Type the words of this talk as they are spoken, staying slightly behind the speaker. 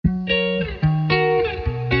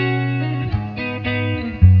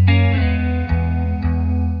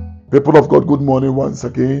People of God, good morning once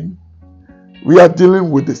again. We are dealing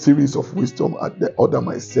with the series of wisdom at the Order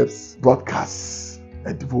Myself's broadcasts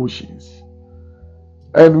and devotions.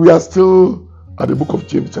 And we are still at the book of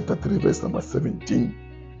James chapter 3 verse number 17.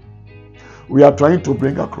 We are trying to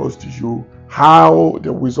bring across to you how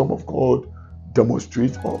the wisdom of God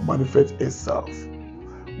demonstrates or manifests itself.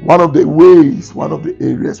 One of the ways, one of the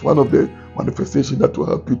areas, one of the manifestations that will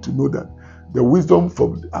help you to know that the wisdom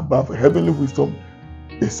from above, heavenly wisdom,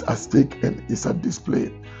 is at stake and is at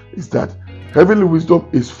display, is that heavenly wisdom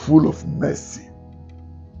is full of mercy.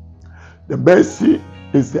 The mercy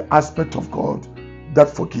is the aspect of God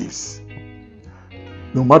that forgives.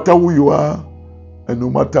 No matter who you are and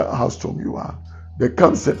no matter how strong you are, there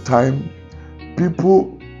comes a time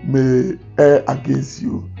people may err against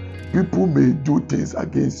you. People may do things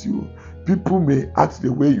against you. People may act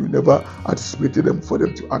the way you never anticipated them for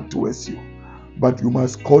them to act towards you. But you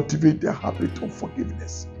must cultivate the habit of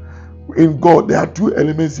forgiveness. In God, there are two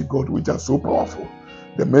elements in God which are so powerful: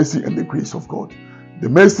 the mercy and the grace of God. The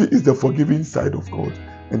mercy is the forgiving side of God,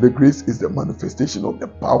 and the grace is the manifestation of the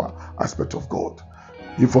power aspect of God.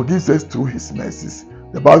 He forgives us through His mercies.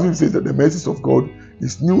 The Bible says that the mercies of God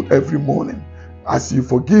is new every morning. As He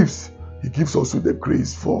forgives, He gives also the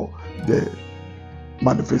grace for the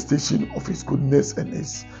manifestation of His goodness and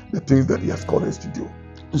the things that He has called us to do.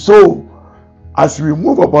 So, as we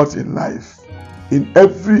move about in life, in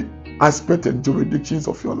every aspect and jurisdictions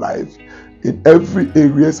of your life, in every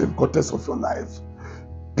areas and quarters of your life,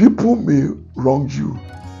 people may wrong you.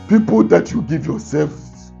 People that you give yourself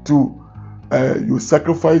to, you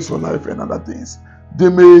sacrifice your life and other things. They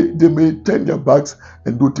may turn their backs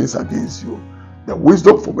and do things against you. The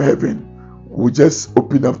wisdom from heaven will just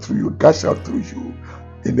open up through you, gush out through you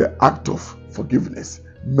in the act of forgiveness,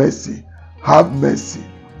 mercy. Have mercy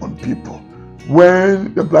on people.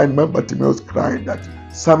 When the blind man Bartimaeus cried that,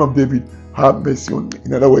 "Son of David, have mercy on me."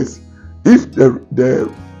 In other words, if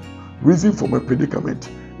the reason for my predicament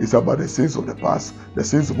is about the sins of the past, the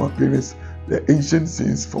sins of my parents, the ancient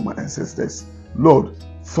sins from my ancestors, Lord,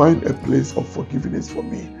 find a place of forgiveness for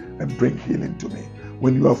me and bring healing to me.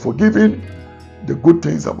 When you are forgiven, the good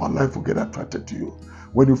things about life will get attracted to you.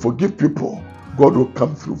 When you forgive people, God will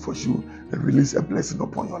come through for you and release a blessing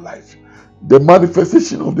upon your life. The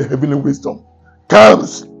manifestation of the heavenly wisdom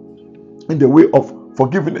comes in the way of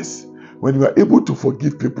forgiveness. When you are able to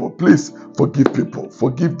forgive people, please forgive people.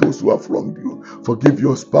 Forgive those who have wronged you. Forgive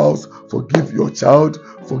your spouse. Forgive your child.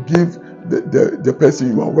 Forgive the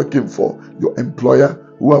person you are working for, your employer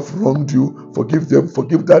who have wronged you. Forgive them.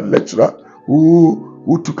 Forgive that lecturer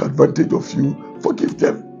who took advantage of you. Forgive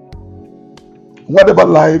them. Whatever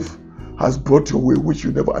life has brought your way which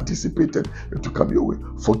you never anticipated to come your way,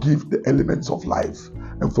 forgive the elements of life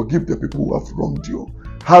and forgive the people who have wronged you.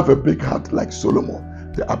 Have a big heart like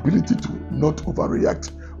Solomon, the ability to not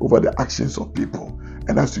overreact over the actions of people.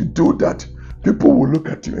 And as you do that, people will look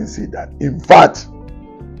at you and say that, in fact,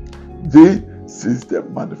 this is the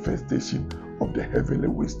manifestation of the heavenly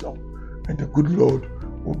wisdom. And the good Lord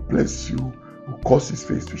will bless you, will cause His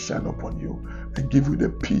face to shine upon you and give you the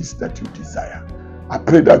peace that you desire. I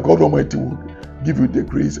pray that God Almighty will give you the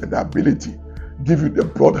grace and the ability, give you the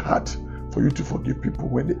broad heart for you to forgive people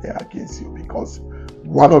when they err against you, because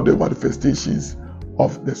one of the manifestations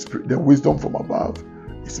of the wisdom from above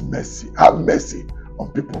is mercy. Have mercy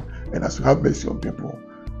on people, and as you have mercy on people,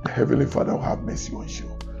 the Heavenly Father will have mercy on you.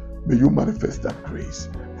 May you manifest that grace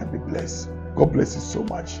and be blessed. God bless you so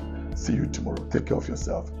much. See you tomorrow. Take care of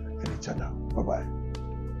yourself and each other. Bye-bye.